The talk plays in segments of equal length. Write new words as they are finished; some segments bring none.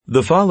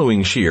The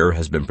following shir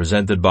has been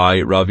presented by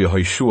Rav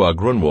Yehoshua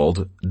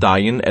Grunwald,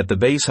 Dayan at the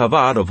Beis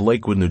Havad of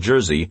Lakewood, New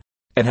Jersey,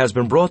 and has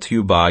been brought to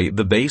you by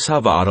the Beis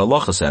Havad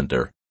Halacha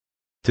Center.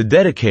 To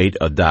dedicate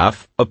a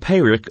daf, a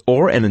perik,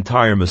 or an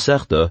entire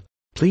masechta,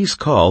 please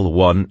call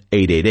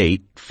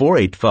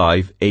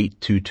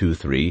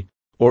 1-888-485-8223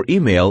 or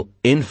email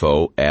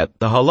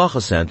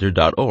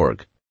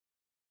info@thehalachacenter.org.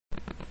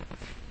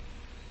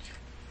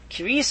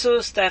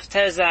 Kirisus Daf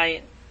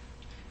Tezayin.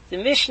 The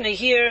Mishnah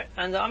here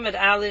on the Amud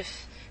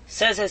Aleph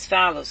says as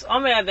follows: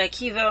 Omer Rabbi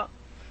Akiva,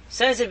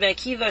 says Rabbi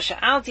Akiva,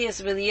 Sha'alti es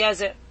Rabbi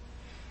Eliezer.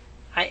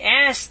 I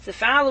asked the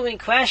following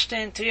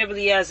question to Rabbi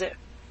Eliezer: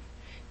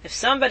 if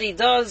somebody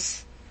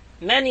does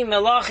many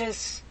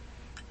melachis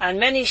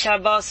and many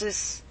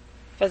Shabbosis,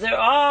 but they're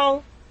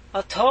all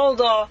a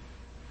tolda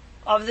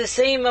of the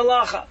same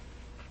melacha,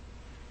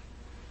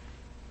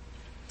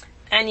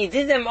 and he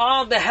did them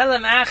all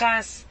behelam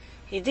achas,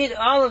 he did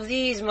all of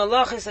these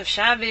melachis of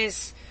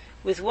Shabbos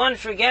with one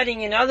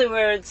forgetting, in other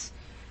words,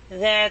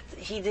 that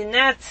he did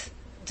not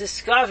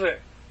discover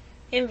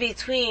in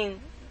between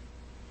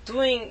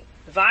doing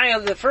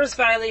the first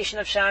violation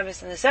of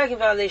Shabbos and the second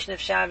violation of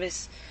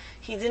Shabbos,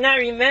 he did not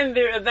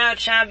remember about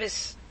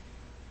Shabbos.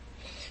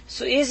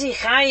 So is he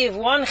chayiv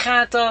one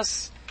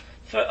chatos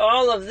for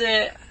all of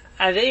the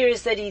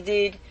averis that he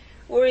did,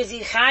 or is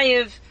he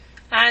chayiv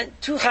and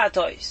two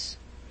chatos?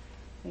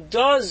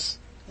 Does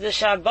the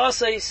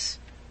Shabbosos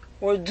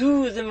or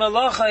do the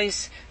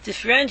malachos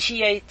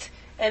differentiate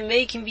and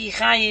make him be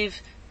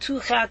chayiv two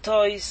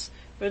chatos,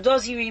 or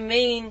does he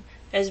remain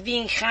as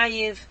being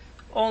chayiv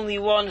only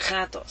one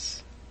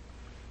chatos?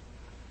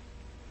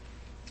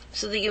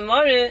 So the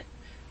Gemara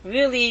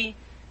really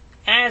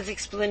adds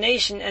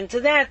explanation, and to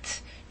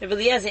that Rabbi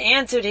Eliezer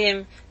answered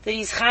him that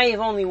he's chayiv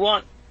only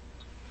one.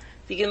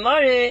 The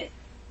Gemara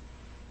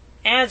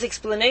adds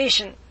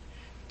explanation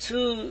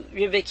to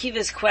Rabbi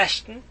Akiva's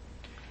question,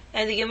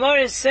 and the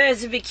Gemara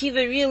says Rabbi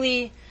Akiva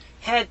really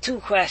had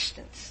two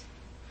questions.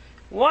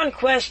 One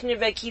question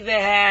Rabbi Akiva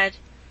had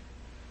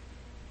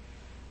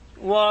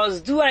was,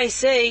 do I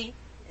say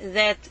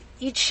that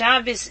each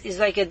Shabbos is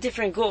like a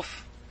different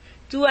guf?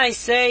 Do I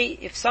say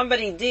if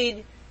somebody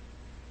did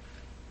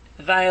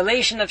a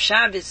violation of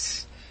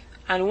Shabbos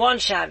on one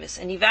Shabbos,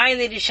 and he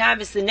violated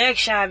Shabbos the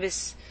next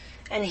Shabbos,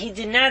 and he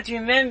did not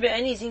remember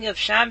anything of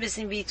Shabbos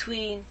in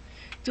between,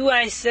 do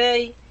I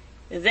say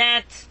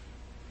that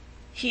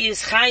he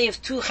is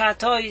chayiv two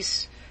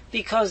chatois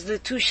because the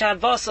two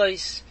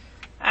Shabbosos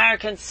are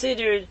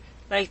considered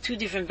like two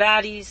different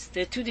bodies,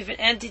 they're two different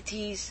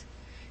entities,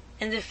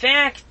 and the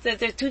fact that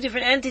they're two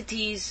different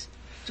entities,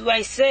 do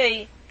I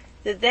say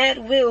that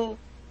that will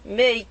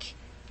make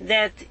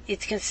that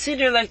it's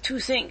considered like two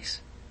things?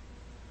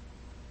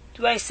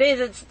 Do I say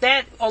that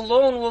that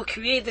alone will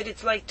create that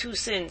it's like two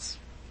sins?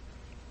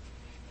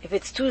 If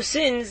it's two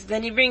sins,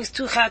 then he brings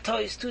two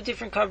chatois, two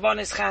different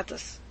karbonis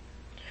chatas.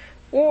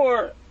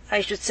 Or I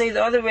should say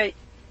the other way.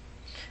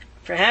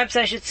 Perhaps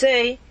I should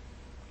say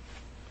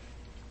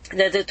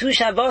that the two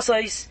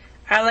Shabbosos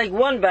are like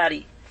one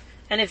body.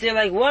 And if they're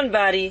like one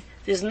body,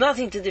 there's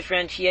nothing to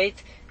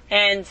differentiate.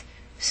 And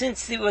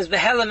since it was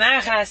behelam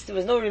achas, there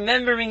was no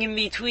remembering in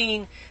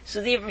between,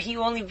 so therefore he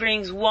only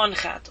brings one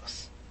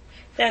chatos.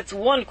 That's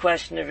one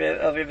question of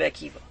Rabbi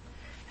Akiva.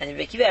 And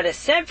Rabbi Akiva had a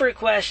separate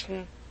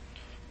question: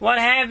 what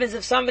happens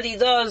if somebody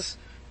does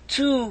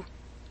two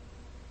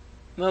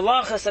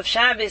melachas of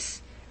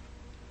Shabbos,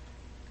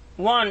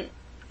 one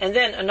and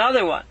then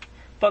another one,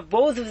 but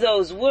both of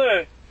those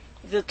were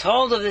the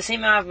told of the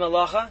same av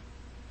melacha?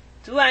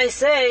 Do I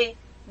say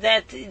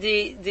that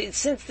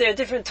since they're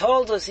different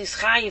toldos, he's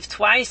chayiv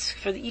twice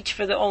each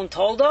for their own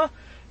tolda?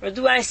 Or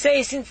do I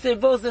say since they're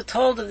both the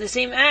told of the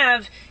same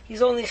av,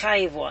 he's only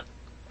chayiv one?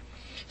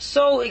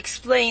 So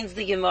explains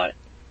the Gemara.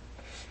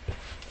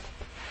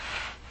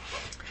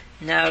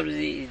 Now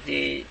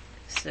the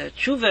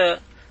tshuva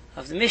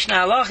of the Mishnah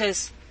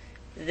Halachas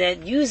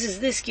that uses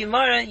this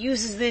Gemara,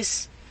 uses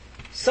this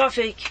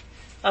suffix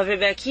of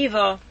Rabbi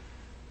Akiva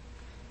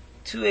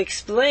to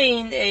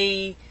explain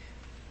a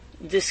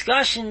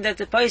discussion that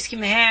the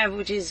poskim have,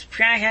 which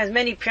has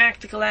many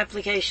practical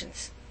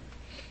applications.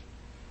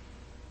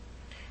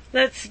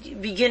 Let's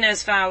begin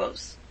as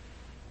follows.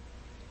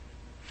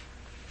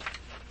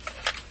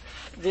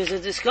 There's a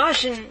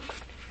discussion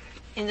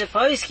in the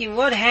poskim,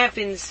 what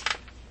happens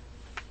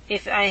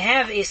if I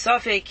have a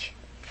suffix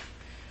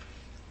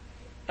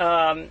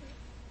when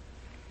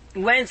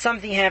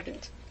something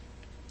happened,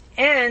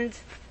 and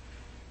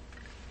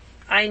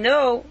I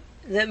know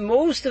that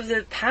most of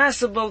the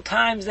possible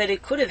times that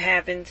it could have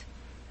happened,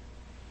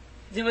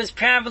 there was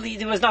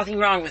nothing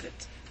wrong with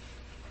it.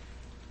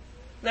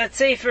 Let's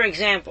say, for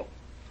example,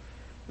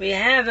 we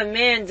have a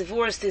man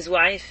divorced his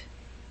wife.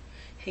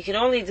 He can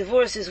only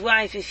divorce his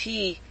wife if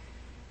he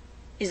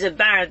is a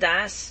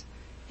baradas,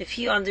 if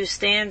he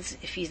understands,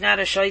 if he's not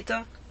a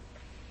shaita.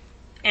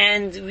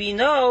 And we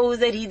know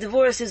that he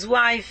divorced his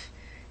wife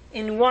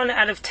in 1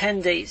 out of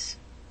 10 days.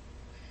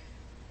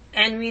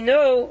 And we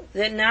know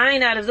that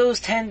 9 out of those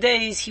 10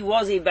 days he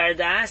was a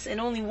bardas, and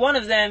only one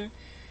of them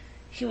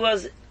he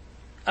was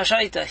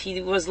Ashaita,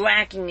 he was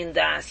lacking in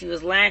das, he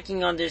was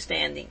lacking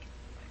understanding.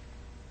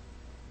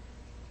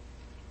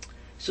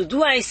 So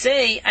do I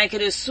say, I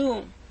could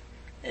assume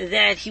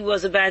that he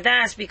was a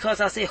bardas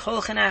because I'll say,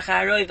 Holchen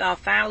acharoiv, I'll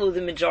follow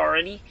the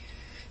majority.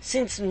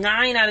 Since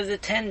 9 out of the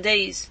 10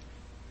 days,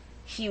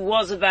 he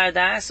was a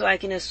bardas, so I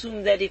can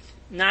assume that if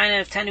 9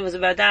 out of 10 he was a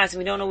bardas, and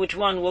we don't know which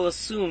one, we'll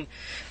assume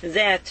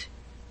that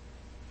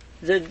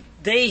the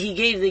day he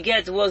gave the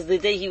get was the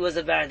day he was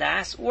a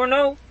bardas, or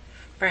no,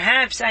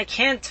 perhaps I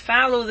can't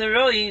follow the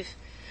roiv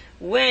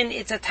when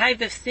it's a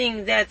type of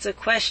thing that's a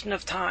question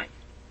of time.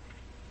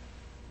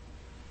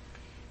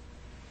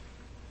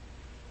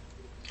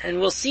 And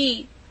we'll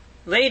see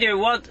later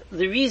what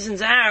the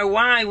reasons are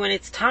why when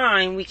it's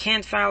time we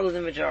can't follow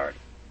the majority.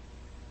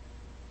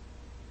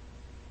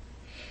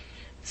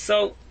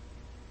 So,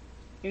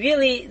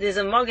 really there's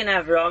a Magen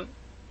Avram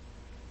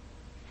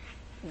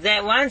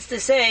that wants to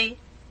say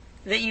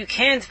that you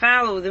can't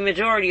follow the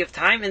majority of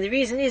time, and the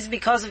reason is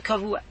because of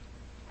kavua.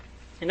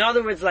 In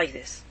other words, like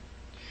this.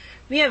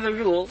 We have a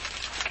rule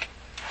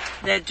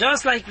that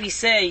just like we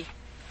say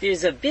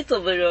there's a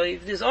bittul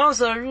b'roiv, there's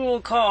also a rule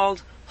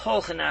called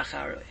holchen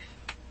acharoiv.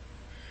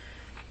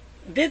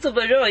 Bittul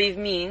b'roiv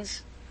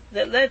means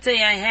that let's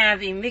say I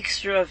have a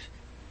mixture of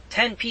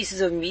 10 pieces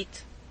of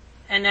meat,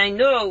 and I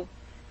know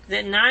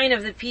that 9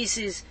 of the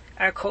pieces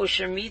are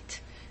kosher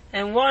meat,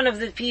 and 1 of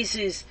the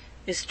pieces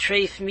is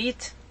treif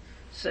meat.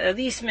 So at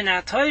least min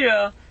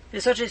ha-Torah,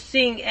 there's such a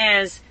thing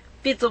as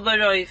bittul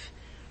b'roiv.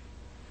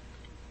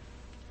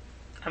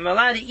 I'm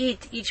allowed to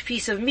eat each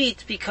piece of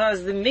meat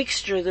because the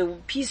mixture, the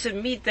piece of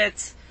meat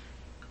that's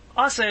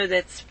asur,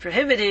 that's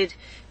prohibited,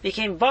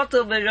 became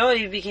batel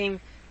b'roiv, became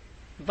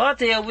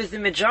batel with the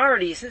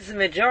majority. Since the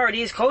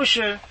majority is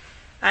kosher,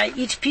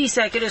 each piece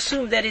I could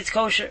assume that it's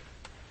kosher.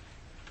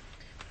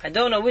 I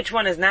don't know which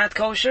one is not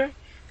kosher,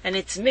 and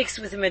it's mixed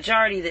with the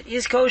majority that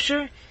is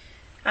kosher.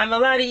 I'm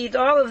allowed to eat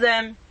all of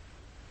them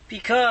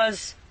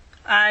because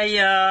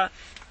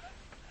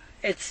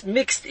it's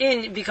mixed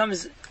in, it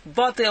becomes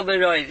batel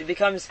b'roiv, it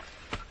becomes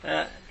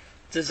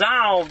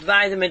dissolved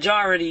by the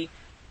majority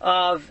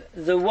of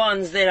the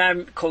ones that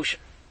are kosher.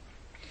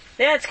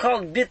 That's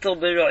called bittul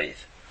b'roiv.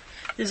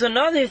 There's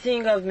another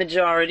thing of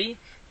majority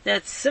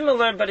that's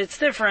similar but it's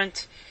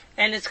different,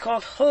 and it's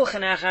called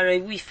holchen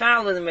acharoiv. We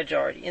follow the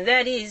majority, and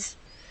that is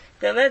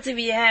that let's say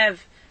we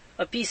have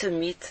a piece of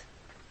meat,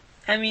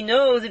 and we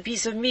know the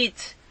piece of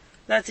meat,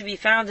 let's say we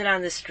found it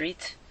on the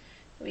street,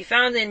 we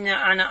found it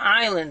on an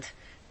island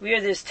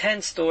where there's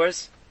 10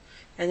 stores,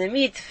 and the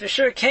meat for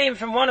sure came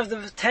from one of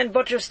the 10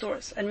 butcher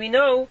stores, and we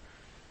know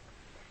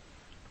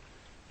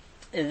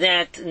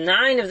that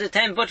 9 of the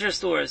 10 butcher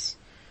stores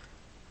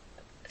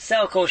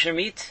sell kosher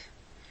meat,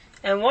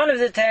 and 1 of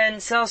the 10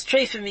 sells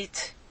treifa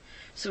meat.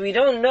 So we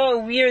don't know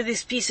where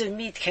this piece of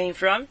meat came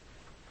from,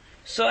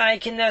 so I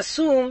can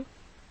assume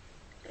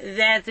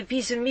that the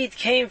piece of meat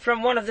came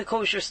from one of the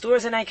kosher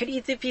stores, and I could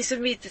eat the piece of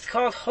meat. It's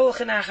called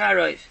holchen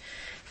acharoiv.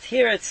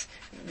 Here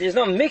there's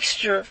no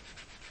mixture.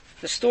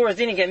 The stores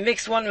didn't get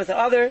mixed one with the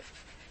other.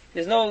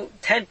 There's no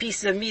 10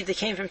 pieces of meat that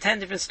came from 10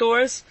 different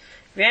stores.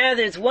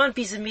 Rather, it's 1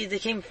 piece of meat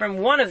that came from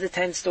one of the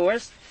 10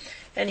 stores.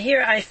 And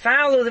here I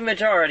follow the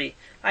majority.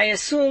 I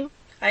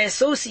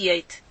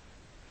associate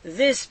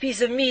this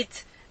piece of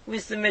meat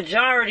with the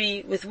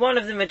majority, with one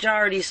of the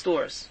majority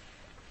stores.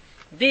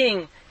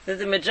 Being that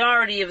the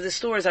majority of the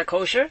stores are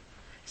kosher,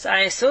 so I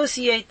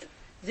associate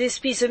this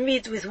piece of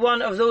meat with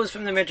one of those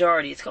from the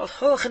majority. It's called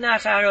holchen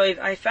acharoiv.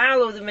 I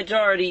follow the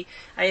majority,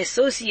 I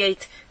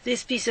associate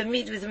this piece of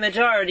meat with the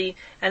majority,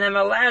 and I'm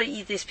allowed to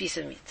eat this piece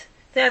of meat.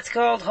 That's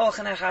called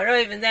holchen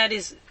acharoiv, and that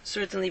is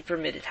certainly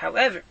permitted.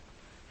 However,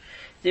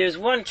 there's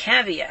one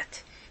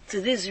caveat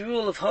to this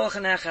rule of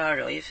holchen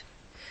acharoiv,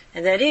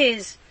 and that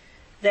is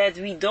that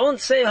we don't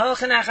say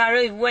holchen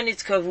acharoiv when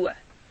it's kavua.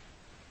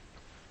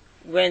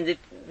 When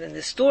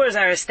the stores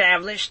are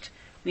established,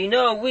 we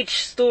know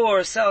which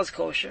store sells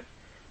kosher.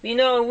 We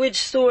know which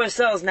store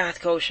sells not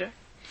kosher.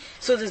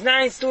 So there's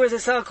 9 stores that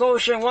sell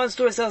kosher and 1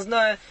 store sells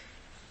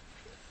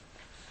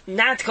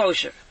not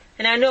kosher.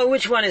 And I know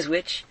which one is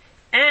which.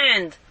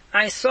 And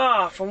I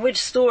saw from which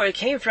store it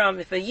came from.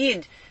 If a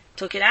Yid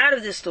took it out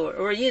of the store,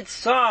 or a Yid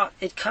saw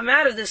it come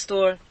out of the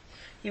store,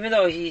 even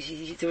though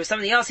there was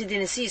something else he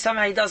didn't see,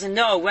 somehow he doesn't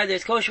know whether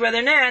it's kosher,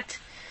 whether not,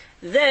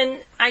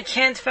 then I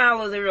can't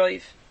follow the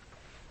roiv.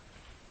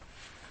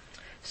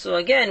 So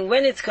again,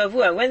 when it's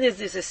kavua, when there's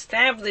this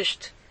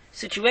established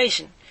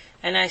situation,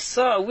 and I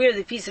saw where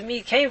the piece of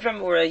meat came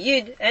from, or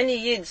any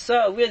Yid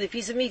saw where the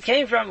piece of meat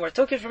came from, or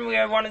took it from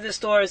one of the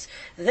stores,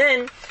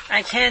 then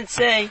I can't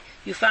say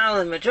you follow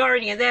the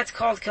majority, and that's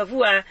called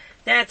kavua.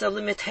 That's a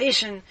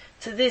limitation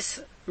to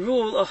this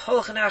rule of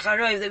holchen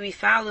acharoiv, that we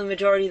follow the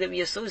majority, that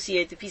we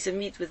associate the piece of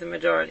meat with the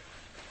majority.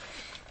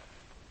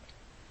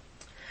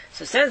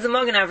 So says the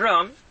Magen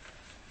Avram,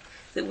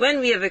 that when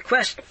we have a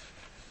question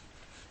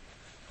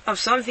of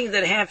something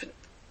that happened,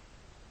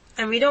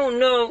 and we don't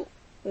know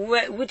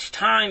which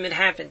time it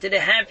happened. Did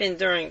it happen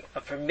during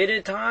a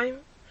permitted time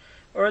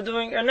or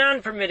during a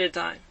non-permitted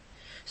time?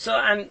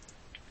 So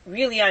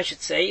really I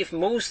should say, if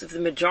most of the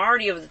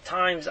majority of the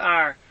times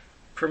are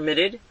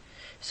permitted,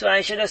 so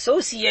I should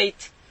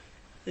associate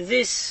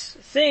this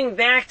thing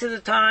back to the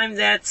time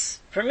that's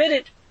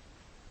permitted.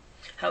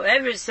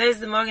 However, says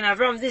the Magen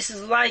Avram, this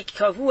is like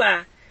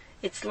kavua.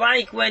 It's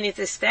like when it's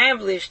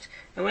established,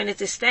 and when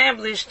it's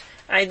established,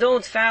 I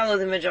don't follow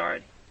the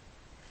majority.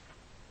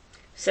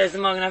 Says the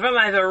Magen Avram,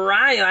 I have a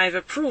raya, I have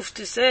a proof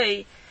to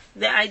say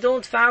that I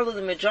don't follow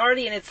the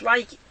majority, and it's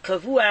like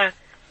kavua,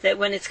 that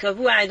when it's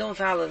kavua, I don't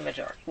follow the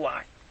majority.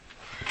 Why?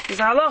 There's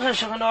a halacha in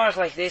Shulchan Aruch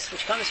like this,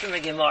 which comes from a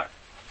Gemara.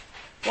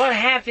 What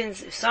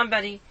happens if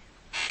somebody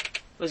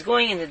was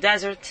going in the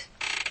desert,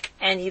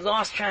 and he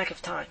lost track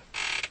of time?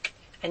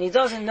 And he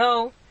doesn't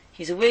know,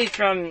 he's away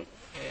from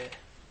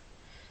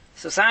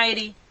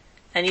society,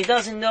 and he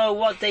doesn't know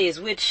what day is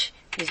which.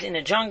 He's in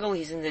a jungle,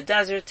 he's in the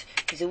desert,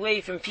 he's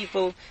away from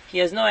people, he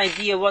has no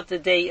idea what the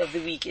day of the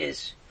week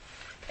is.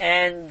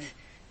 And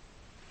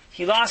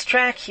he lost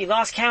track, he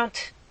lost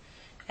count,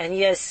 and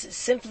he has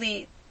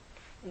simply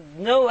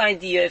no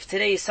idea if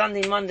today is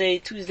Sunday, Monday,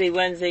 Tuesday,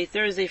 Wednesday,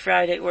 Thursday,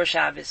 Friday, or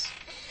Shabbos.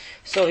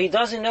 So he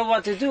doesn't know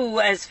what to do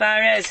as far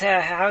as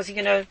how's he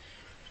gonna,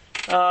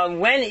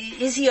 when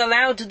is he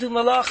allowed to do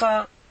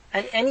malacha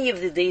on any of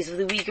the days of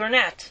the week or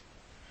not?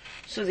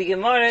 So the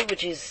Gemara,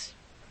 which is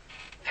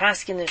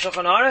Paskin in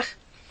Shulchan Aruch,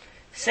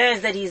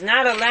 says that he's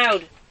not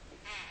allowed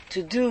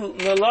to do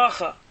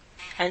malacha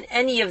on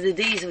any of the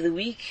days of the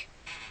week,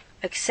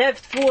 except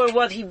for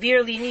what he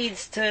barely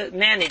needs to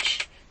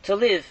manage, to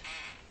live.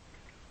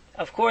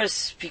 Of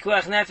course,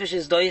 Pikuach Nefesh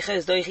is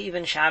doicha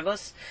even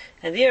Shabbos,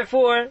 and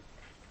therefore,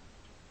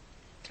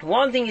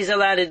 one thing he's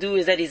allowed to do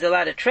is that he's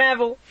allowed to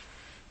travel,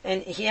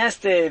 and he has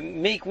to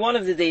make one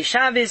of the days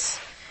Shabbos.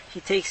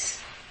 He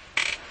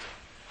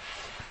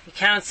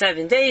counts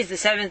 7 days, the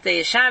 7th day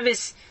is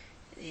Shabbos.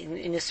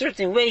 In a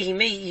certain way he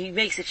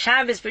makes it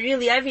Shabbos, but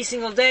really every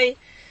single day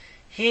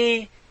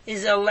he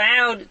is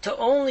allowed to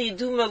only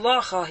do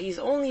malacha. He's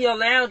only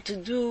allowed to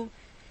do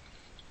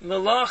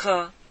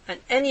malacha on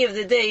any of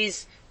the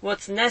days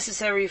what's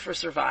necessary for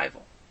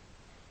survival.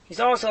 He's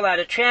also allowed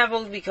to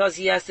travel because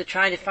he has to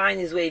try to find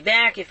his way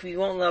back if we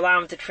won't allow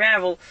him to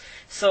travel,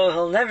 so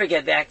he'll never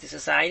get back to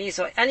society.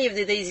 So any of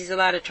the days he's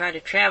allowed to try to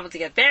travel to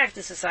get back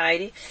to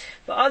society,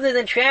 but other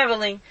than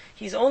traveling,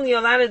 he's only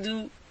allowed to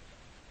do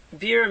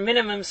bare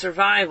minimum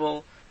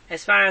survival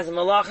as far as the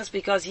malachas,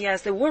 because he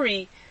has to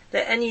worry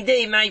that any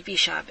day might be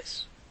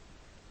Shabbos.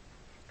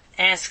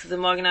 Asks the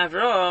Magen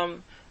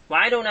Avram,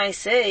 why don't I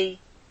say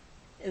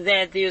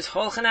that there's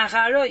Holchan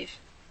Acharoiv?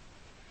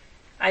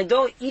 I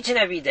don't, each and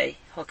every day,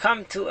 he'll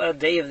come to a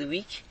day of the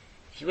week,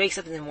 he wakes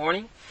up in the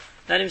morning,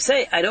 let him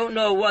say, I don't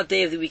know what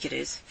day of the week it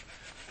is,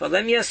 but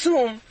let me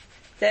assume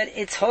that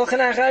it's Holchan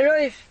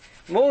Acharoiv.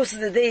 Most of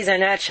the days are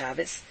not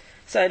Shabbos,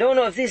 so I don't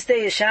know if this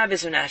day is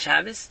Shabbos or not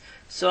Shabbos,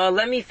 so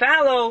let me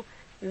follow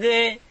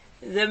the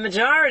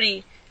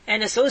majority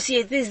and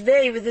associate this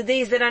day with the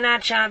days that are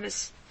not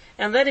Shabbos,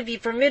 and let it be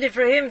permitted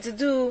for him to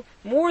do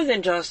more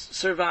than just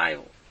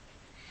survival.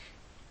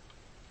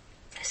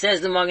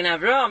 Says the Magen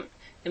Avram,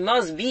 it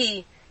must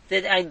be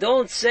that I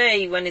don't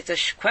say when it's a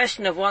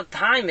question of what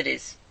time it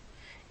is.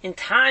 In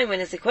time, when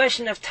it's a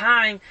question of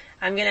time,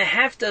 I'm going to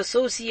have to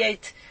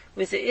associate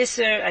with the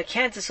Isser. I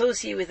can't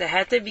associate with the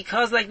Heter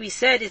because, like we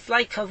said, it's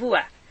like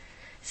Kavua.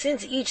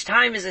 Since each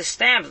time is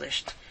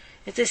established,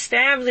 it's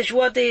established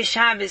what day is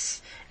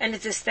Shabbos, and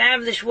it's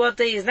established what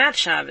day is not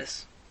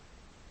Shabbos.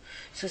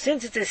 So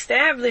since it's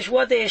established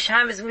what day is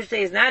Shabbos and which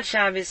day is not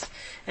Shabbos,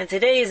 and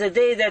today is a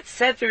day that's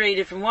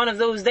separated from one of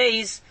those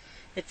days,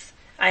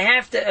 I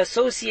have to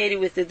associate it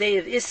with the day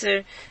of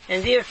Isser,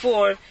 and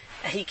therefore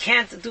he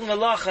can't do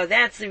malacha.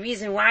 That's the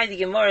reason why the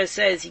Gemara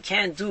says he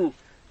can't do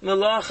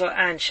malacha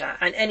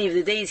on any of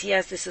the days. He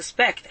has to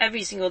suspect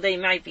every single day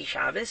might be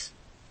Shabbos.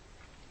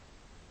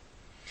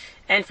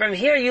 And from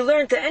here you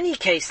learn to any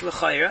case,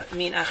 l'chayra,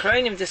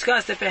 Achronim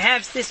discussed that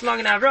perhaps this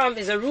Magen Avram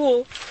is a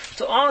rule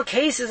to all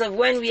cases of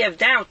when we have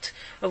doubt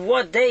of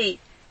what day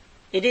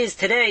it is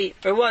today,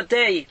 or what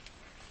day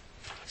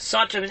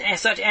such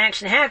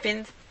action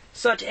happened,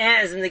 such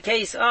as in the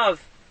case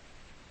of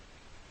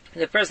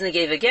the person that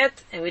gave a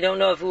get, and we don't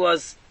know if he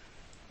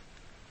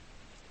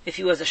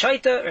was a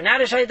shaita or not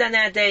a shaita on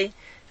that day,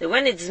 that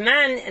when it's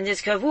man and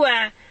there's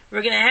kavua,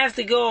 we're going to have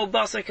to go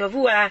basar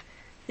kavua.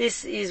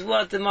 This is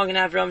what the Magen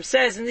Avram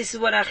says, and this is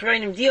what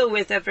Achronim deal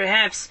with, that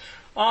perhaps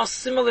all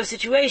similar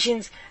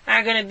situations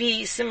are going to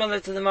be similar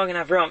to the Magen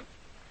Avram.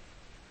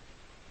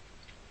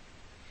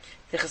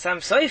 The Chasam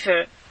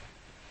Sofer,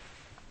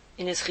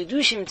 in his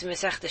Chidushim to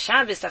Masechta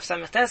Shabbos, Daf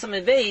Samech Tes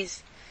Amud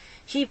Beis,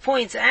 he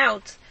points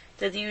out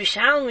that the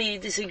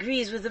Yerushalmi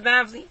disagrees with the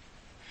Bavli.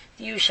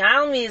 The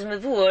Yerushalmi is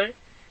mavur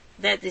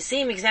that the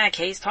same exact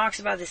case talks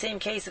about the same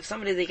case of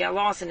somebody that got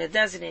lost in the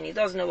desert and he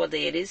doesn't know what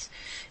day it is,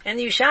 and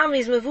the Yerushalmi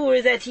is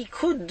mavur that he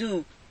could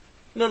do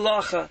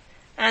melacha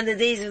on the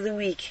days of the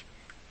week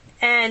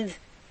and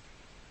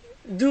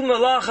do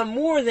melacha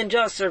more than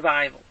just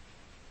survival.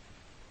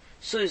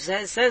 So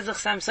says the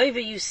Chasam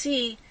Sofer, you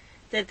see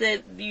that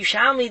the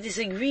Yerushalmi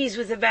disagrees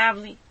with the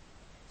Bavli.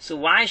 So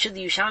why should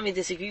the Yerushalmi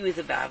disagree with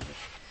the Bavli?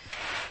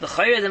 The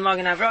Chayr, the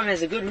Magen Avraham,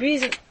 has a good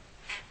reason.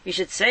 We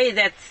should say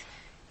that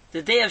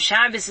the day of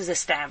Shabbos is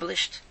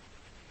established,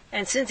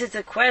 and since it's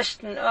a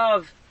question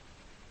of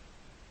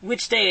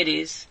which day it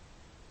is,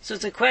 so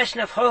it's a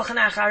question of Hochen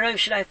Acharov,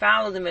 should I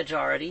follow the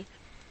majority?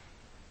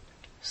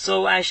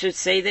 So I should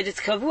say that it's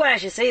Kavua. I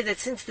should say that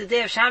since the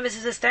day of Shabbos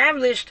is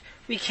established,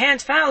 we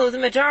can't follow the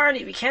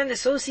majority. We can't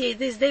associate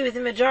this day with the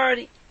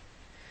majority.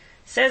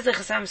 Says the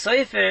Chassam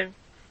Sofer,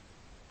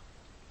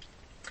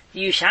 the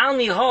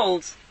Yerushalmi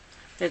holds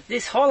that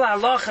this whole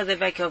halacha that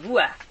by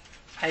Kavua,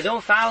 I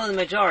don't follow the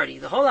majority.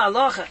 The whole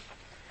halacha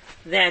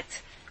that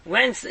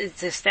once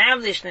it's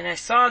established and I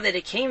saw that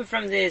it came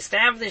from the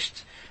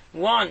established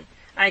one,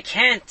 I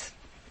can't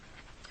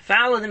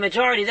follow the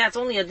majority, that's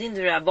only a din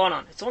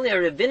d'Rabbanan. It's only a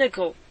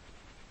rabbinical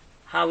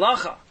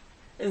halacha.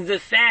 The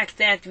fact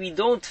that we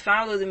don't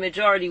follow the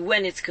majority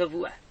when it's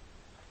kavua.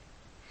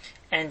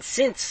 And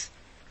since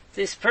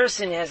this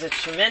person has a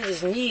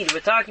tremendous need, we're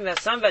talking about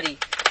somebody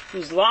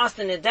who's lost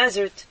in the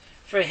desert,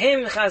 for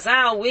him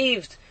Chazal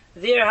waived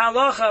their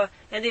halacha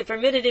and they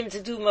permitted him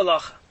to do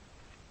malacha.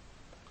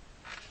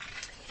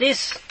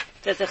 This,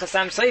 that the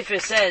Chassam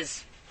Sofer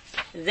says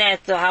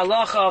that the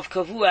halacha of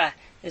kavua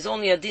is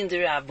only a din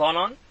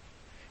d'Rabbanan,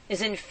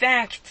 is in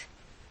fact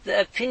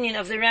the opinion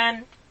of the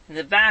Ran. And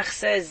the Bach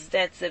says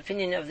that's the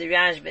opinion of the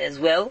Rashba as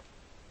well.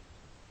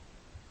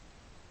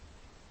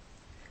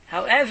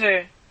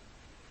 However,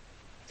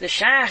 the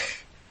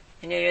Shach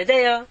in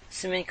Yeridea,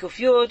 Simen Kuf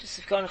Yud,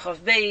 Sifkan Chav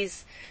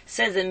Beis,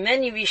 says that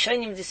many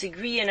Rishonim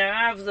disagree and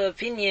are of the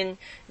opinion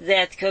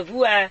that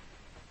kavua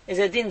is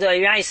a din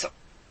d'Oraisa.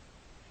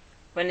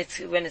 When it's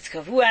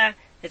kavua,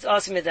 it's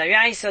also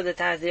midaraisa,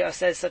 that there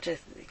says such a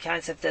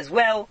concept as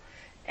well,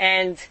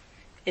 and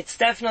it's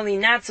definitely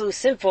not so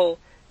simple,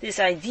 this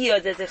idea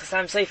that the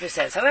Chassam Sofer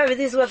says. However,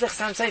 this is what the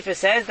Chassam Sofer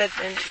says, that,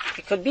 and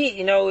it could be,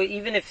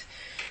 even if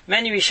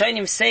many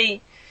Rishonim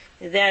say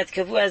that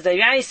kavua is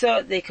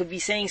daraisa, they could be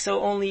saying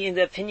so only in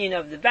the opinion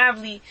of the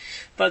Bavli,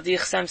 but the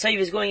Chassam Sofer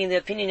is going in the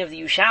opinion of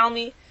the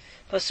Yerushalmi.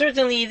 But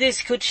certainly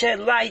this could shed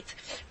light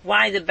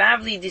why the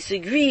Bavli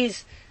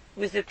disagrees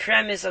with the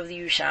premise of the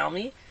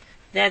Yerushalmi,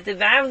 that the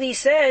Bavli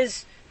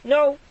says,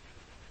 no,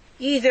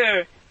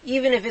 either,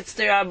 even if it's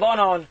the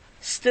Rabbanon,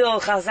 still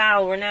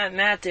Chazal were not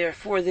matter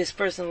for this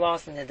person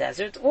lost in the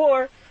desert,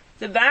 or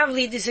the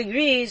Bavli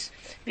disagrees,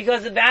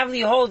 because the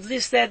Bavli holds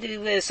this, that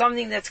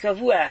something that's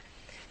kavua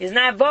is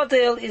not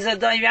batil, is a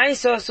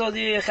dairaisa, so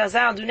the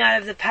Chazal do not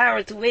have the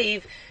power to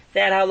waive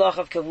that halach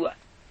of kavua.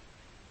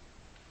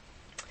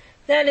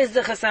 That is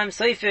the Chassam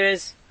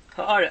Sofer's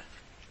ha'ara.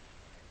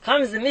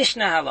 Comes the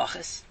Mishnah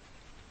halachas,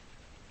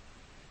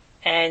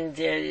 and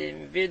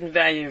written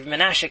by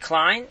Menashe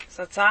Klein,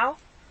 Zatzal,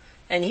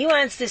 and he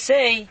wants to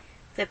say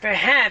that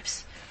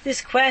perhaps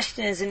this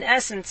question is in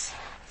essence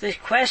the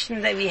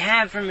question that we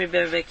have from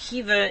Rebbe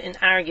Akiva in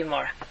our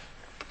Gemara.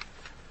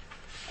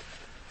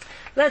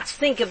 Let's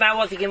think about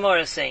what the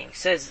Gemara is saying,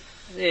 says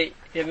the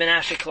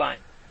Menashe Klein.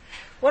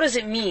 What does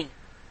it mean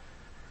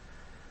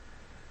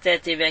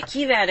that the Rebbe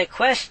Akiva had a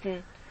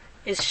question,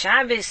 is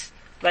Shabbos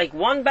like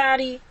one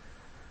body?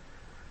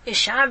 Is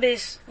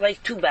Shabbos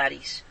like two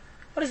bodies?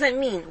 What does that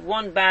mean?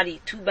 One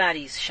body, two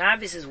bodies.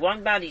 Shabbos is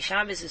one body,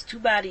 Shabbos is two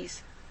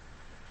bodies.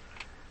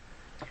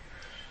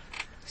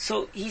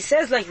 So he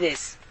says like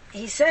this.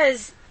 He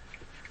says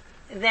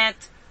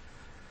that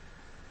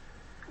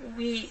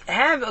we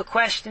have a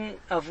question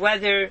of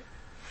whether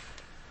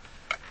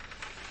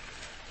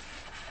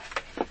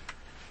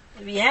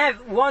we have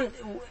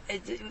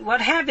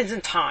what happens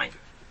in time.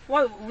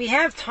 Well, we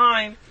have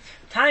time.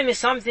 Time is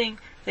something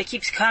that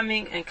keeps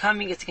coming and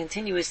coming. It's a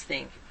continuous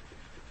thing.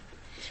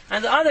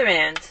 On the other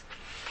hand,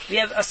 we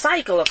have a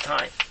cycle of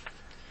time.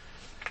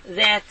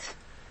 That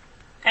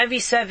every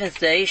seventh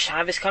day,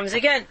 Shabbos comes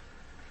again.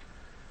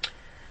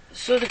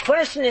 So the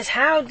question is,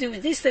 how do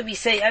this that we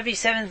say every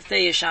seventh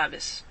day is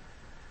Shabbos?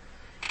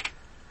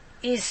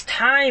 Is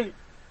time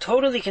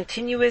totally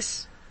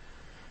continuous?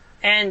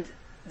 And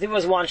there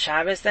was one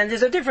Shabbos, then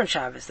there's a different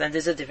Shabbos, then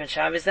there's a different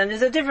Shabbos, then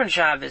there's a different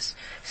Shabbos.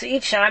 So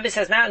each Shabbos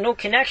has no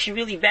connection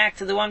really back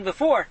to the one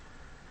before.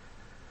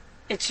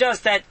 It's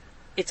just that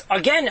it's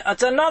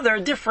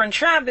another different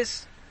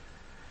Shabbos.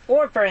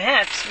 Or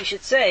perhaps we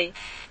should say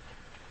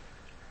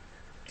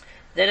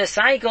that a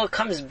cycle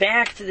comes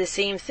back to the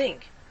same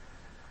thing.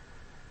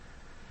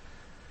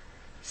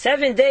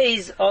 7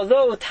 days,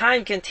 although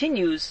time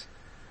continues,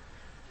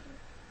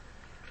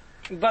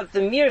 but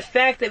the mere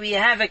fact that we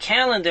have a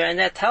calendar and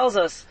that tells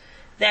us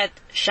that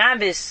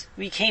Shabbos,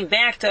 we came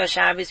back to a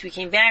Shabbos, we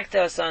came back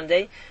to a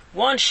Sunday,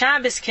 one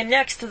Shabbos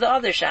connects to the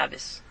other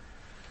Shabbos.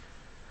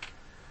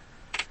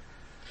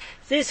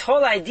 This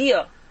whole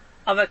idea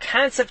of a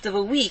concept of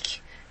a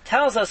week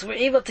tells us we're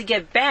able to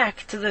get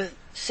back to the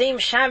same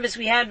Shabbos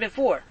we had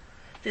before.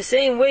 The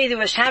same way there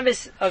was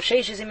Shabbos of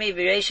Sheishes and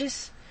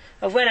Bereshis,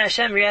 of when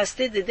Hashem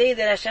rested, the day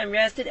that Hashem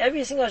rested,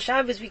 every single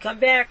Shabbos we come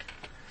back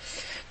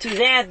to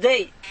that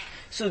day.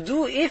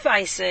 So if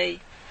I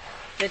say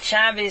that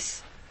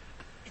Shabbos,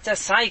 it's a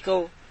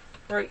cycle,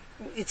 or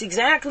it's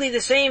exactly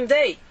the same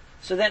day.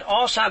 So then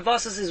all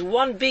Shabbos is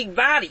one big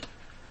body.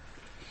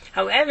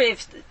 However,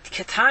 if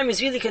time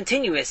is really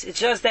continuous, it's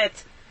just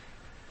that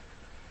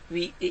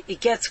it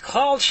gets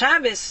called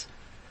Shabbos.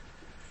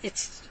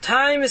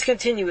 Time is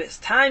continuous.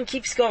 Time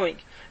keeps going.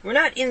 We're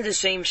not in the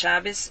same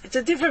Shabbos. It's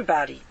a different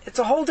body. It's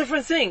a whole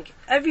different thing.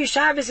 Every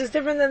Shabbos is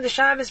different than the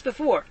Shabbos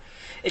before.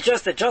 It's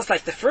just that just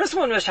like the first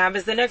one was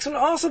Shabbos, the next one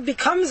also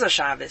becomes a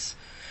Shabbos.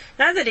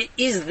 Not that it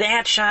is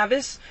that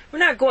Shabbos. We're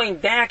not going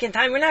back in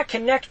time. We're not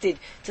connected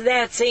to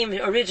that same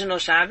original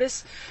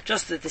Shabbos.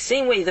 Just that the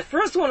same way the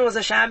first one was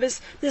a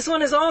Shabbos, this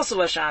one is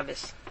also a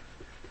Shabbos.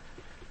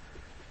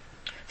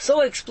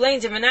 So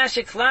explains in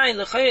Menashe Klein,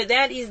 L'chayr,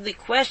 that is the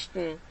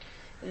question,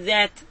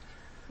 that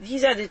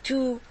these are the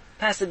two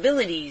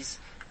possibilities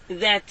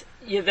that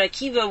Rabbi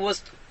Akiva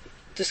was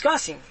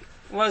discussing,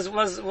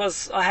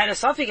 had a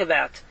suffix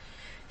about.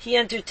 He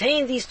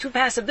entertained these two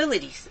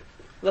possibilities.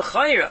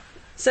 L'chayr,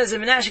 says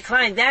in Menashe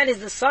Klein, that is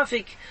the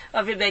suffix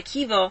of Rabbi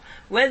Akiva,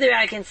 whether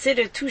I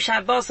consider two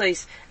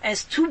Shabbos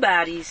as two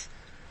bodies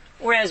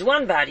or as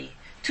one body.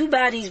 Two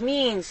bodies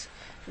means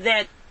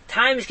that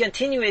time is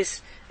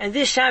continuous and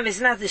this Shabbos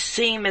is not the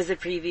same as the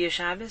previous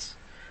Shabbos.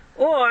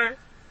 Or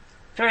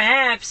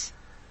perhaps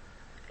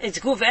it's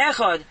Guf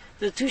Echad,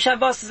 the two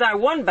Shabbos are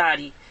one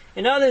body.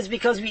 In other words,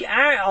 because we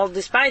are,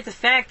 despite the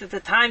fact that the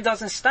time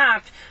doesn't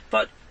stop,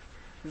 but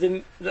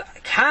the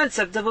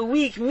concept of a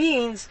week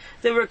means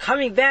that we're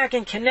coming back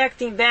and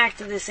connecting back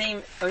to the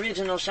same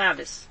original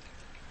Shabbos.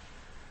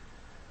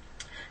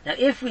 Now,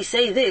 if we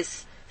say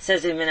this,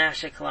 says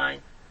Menashe Klein,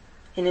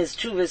 in his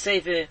Tshuva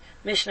Sefer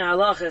Mishnah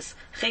Halachas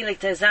Chelek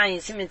Tezayin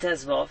Simin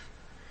Tezvov,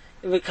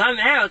 it would come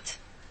out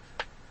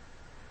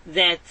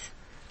that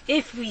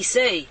if we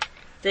say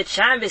that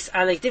Shabbos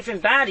are like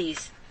different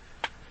bodies,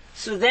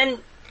 so then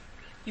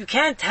you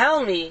can't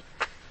tell me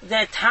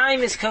that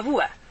time is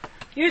kavua.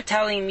 You're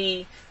telling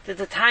me that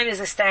the time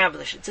is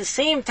established. It's the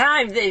same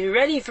time that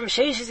already from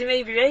Sheshis and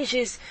maybe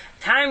Reishis,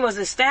 time was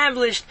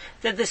established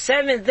that the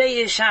seventh day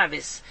is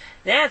Shabbos.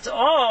 That's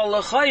all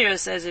L'chayr,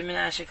 says in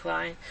Menashe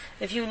Klein.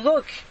 If you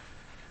look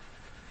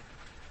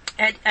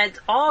at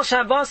all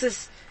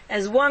Shabbos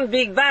as one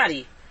big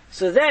body,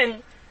 so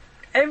then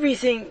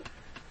everything,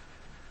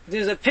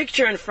 there's a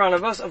picture in front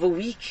of us of a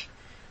week,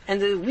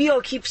 and the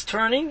wheel keeps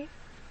turning,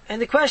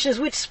 and the question is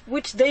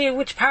which day,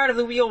 which part of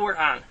the wheel we're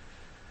on.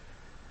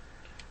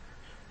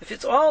 If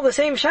it's all the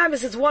same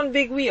Shabbos, it's one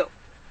big wheel.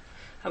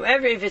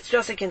 However, if it's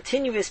just a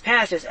continuous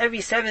passage,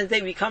 every seventh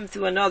day we come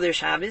to another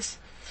Shabbos,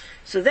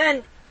 so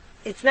then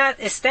it's not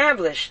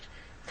established.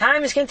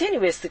 Time is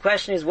continuous. The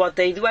question is, what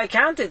day do I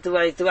count it? Do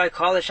I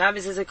call it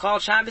Shabbos? Is it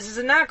called Shabbos? Is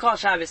it not called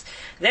Shabbos?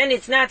 Then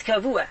it's not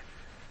kavua.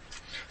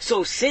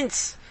 So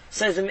since,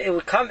 says it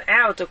would come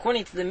out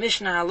according to the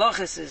Mishnah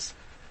Halachas'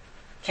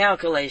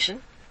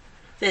 calculation,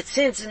 that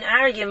since in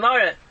our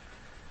Gemara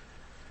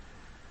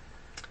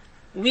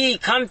we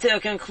come to a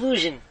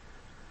conclusion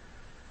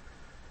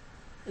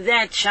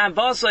that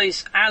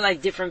Shabbosos are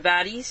like different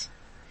bodies,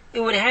 it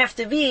would have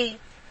to be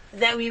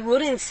that we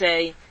wouldn't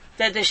say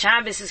that the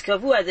Shabbos is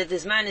kavua, that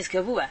this man is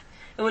kavua.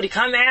 It would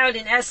come out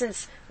in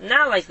essence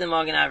not like the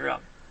Magen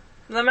Avraham.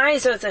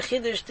 L'maisa, it's a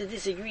chiddush to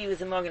disagree with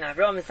the Magen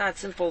Avraham. It's not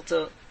simple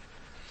to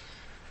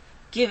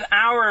give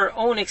our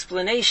own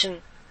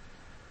explanation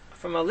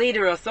from a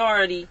later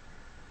authority,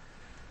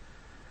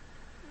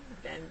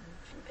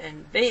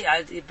 and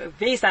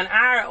based on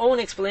our own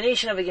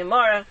explanation of a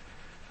Gemara,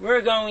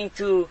 we're going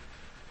to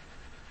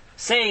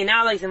say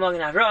not like the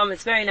Magen Avraham.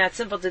 It's very not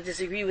simple to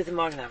disagree with the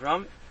Magen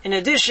Avraham. In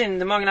addition,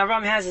 the Magen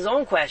Avraham has his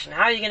own question.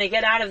 How are you going to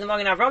get out of the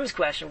Magen Avraham's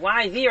question?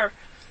 Why there?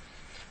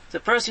 The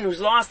person who's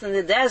lost in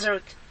the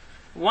desert,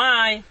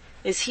 why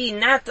is he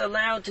not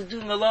allowed to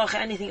do malacha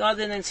anything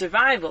other than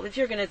survival? If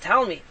you're going to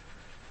tell me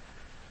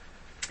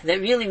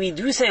that really we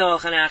do say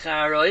Halacha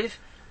Haroiv,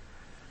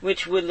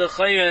 which would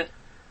l'chayra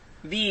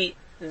be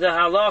the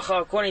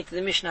halacha according to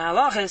the Mishnah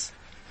Halachas,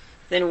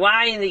 then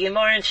why in the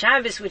Gemara and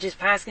Shabbos, which is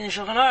Paskin and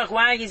Shulchan Aruch,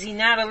 why is he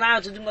not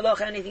allowed to do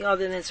malacha anything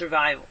other than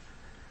survival?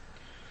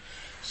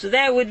 So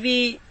that would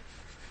be,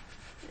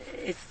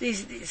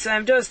 so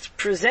I'm just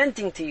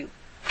presenting to you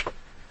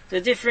the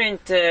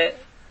different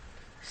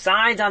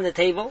sides on the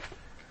table,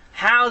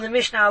 how the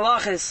Mishnah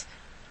Halachas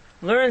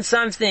learn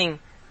something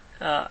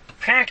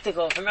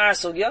practical from our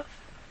sugya,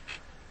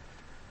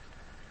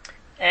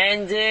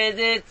 and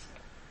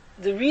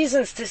the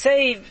reasons to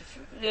say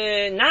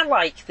not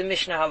like the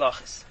Mishnah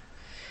Halachas.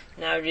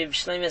 Now, Reb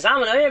Shlomo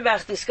Zalman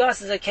Auerbach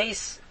discusses a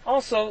case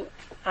also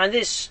on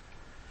this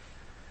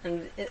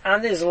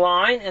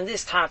line and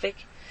this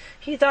topic.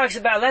 He talks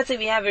about, let's say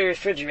we have a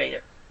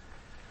refrigerator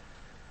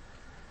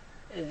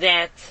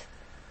that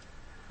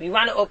we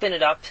want to open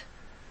it up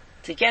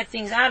to get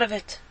things out of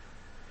it.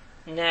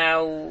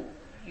 Now,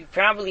 you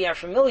probably are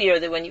familiar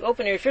that when you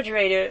open a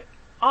refrigerator,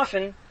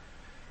 often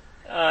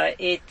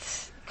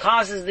it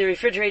causes the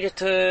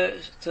refrigerator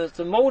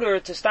the motor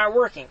to start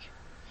working.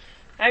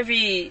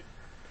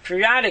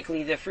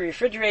 Periodically, the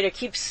refrigerator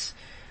keeps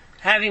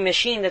having a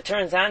machine that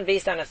turns on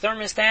based on a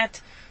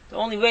thermostat. The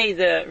only way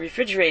the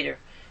refrigerator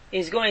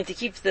is going to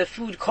keep the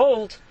food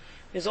cold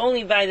is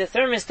only by the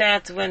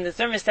thermostat. When the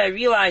thermostat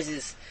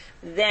realizes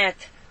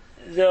that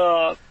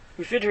the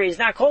refrigerator is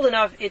not cold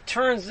enough, it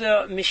turns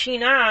the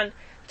machine on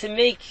to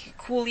make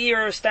cool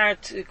air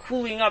start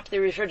cooling up the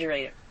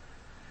refrigerator.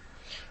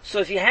 So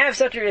if you have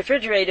such a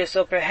refrigerator,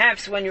 so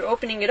perhaps when you're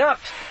opening it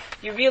up,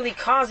 you're really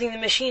causing the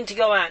machine to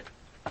go on.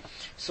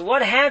 So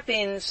what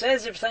happens,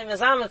 says Reb Shlomo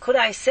Zalman, could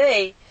I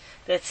say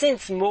that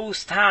since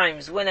most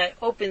times when I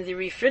open the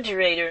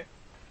refrigerator,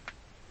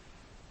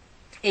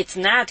 it's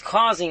not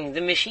causing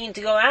the machine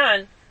to go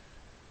on,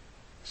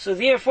 so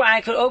therefore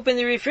I could open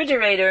the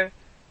refrigerator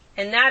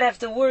and not have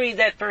to worry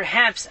that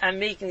perhaps I'm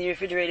making the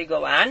refrigerator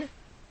go on?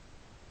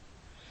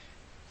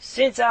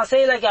 Since I'll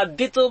say like a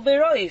bittul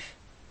beroiv,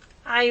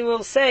 I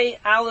will say,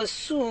 I'll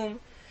assume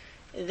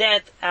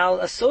that I'll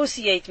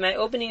associate my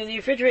opening of the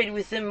refrigerator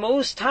with the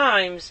most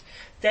times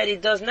that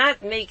it does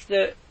not make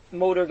the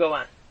motor go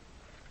on.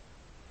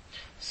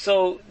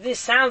 So this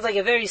sounds like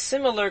a very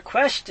similar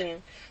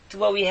question to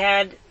what we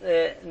had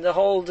in the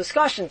whole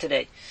discussion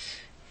today.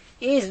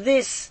 Is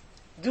this,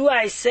 do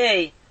I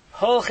say,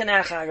 can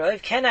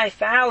I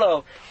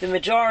follow the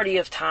majority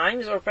of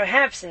times, or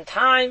perhaps in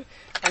time,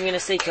 I'm going to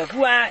say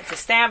kavua, it's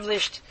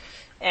established,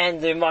 and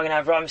the Magen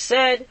Avraham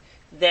said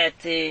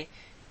that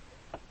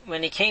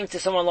when it came to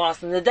someone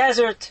lost in the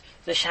desert,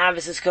 the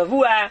Shabbos is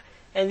kavua,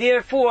 and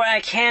therefore I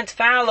can't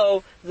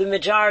follow the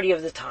majority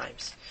of the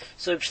times.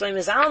 So Reb Shlomo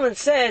Zalman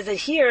says that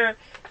here,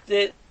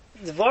 the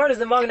word of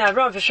the Magen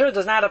Avraham for sure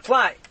does not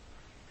apply.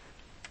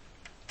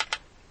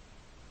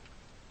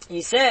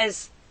 He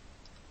says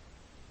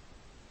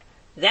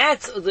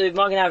that the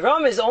Magen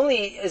Avraham is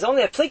only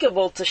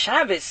applicable to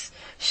Shabbos.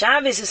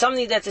 Shabbos is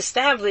something that's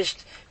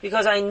established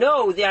because I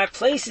know there are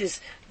places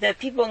that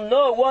people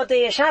know what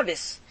day is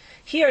Shabbos.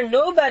 Here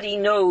nobody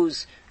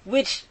knows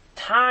which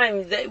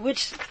time that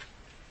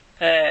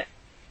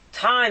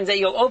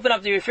you'll open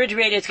up the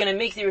refrigerator, it's going to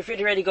make the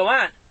refrigerator go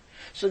on.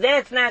 So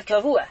that's not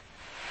kavua.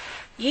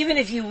 Even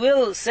if you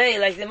will say,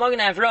 like the Magen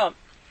Avraham,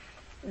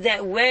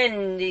 that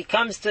when it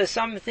comes to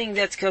something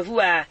that's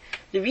kavua,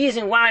 the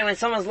reason why when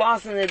someone's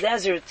lost in the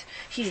desert,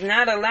 he's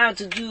not allowed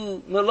to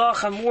do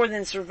melacha more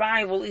than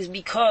survival is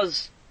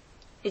because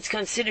it's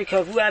considered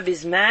kavua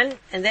bisman,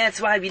 and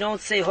that's why we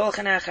don't say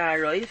holchanach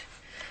ha'aroiv.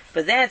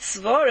 But that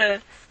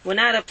svara will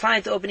not apply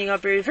to opening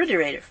up a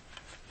refrigerator.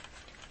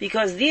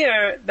 Because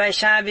there, by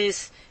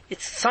Shabbos,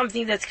 it's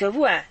something that's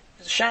kavua.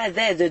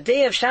 The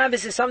day of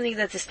Shabbos is something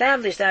that's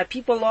established. There are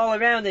people all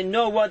around that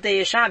know what day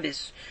is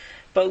Shabbos.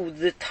 But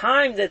the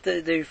time that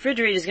the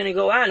refrigerator is going to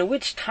go on,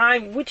 which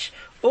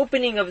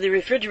opening of the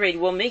refrigerator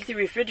will make the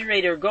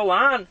refrigerator go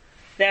on,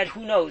 that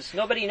who knows?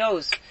 Nobody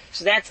knows.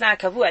 So that's not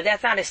kavua.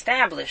 That's not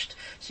established.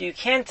 So you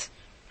can't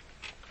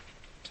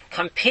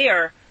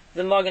compare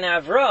the Magen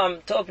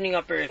Avraham to opening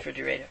up a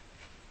refrigerator.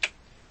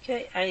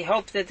 Okay, I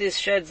hope that this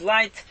sheds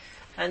light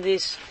on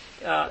this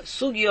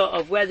sugya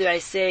of whether I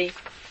say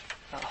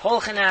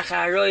holchanach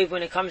ha'aroiv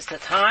when it comes to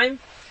time,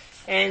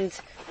 and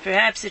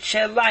perhaps it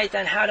shed light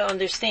on how to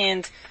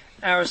understand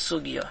our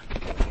sugya.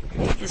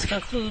 This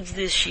concludes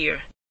this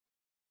year.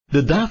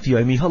 The Daf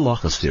Yomi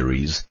Halacha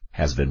series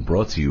has been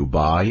brought to you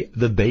by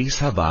the Beis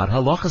Havad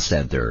Halacha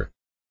Center.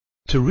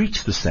 To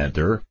reach the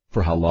center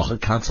for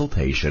halacha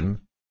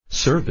consultation,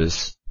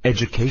 service,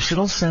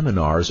 educational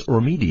seminars,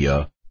 or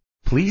media,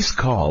 please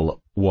call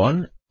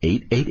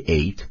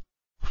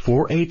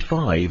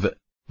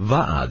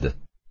 1-888-485-VAAD.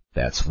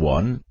 That's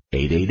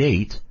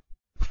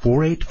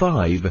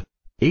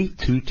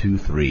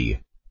 1-888-485-8223.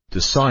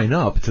 To sign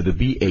up to the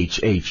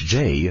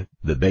BHHJ,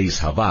 the Beis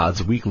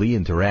Havad's weekly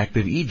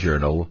interactive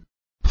e-journal,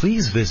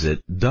 please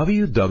visit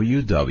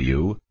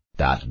www.bhhj.org,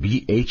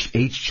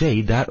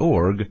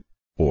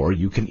 or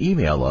you can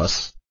email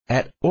us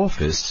at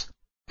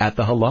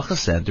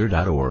office@thehalachacenter.org.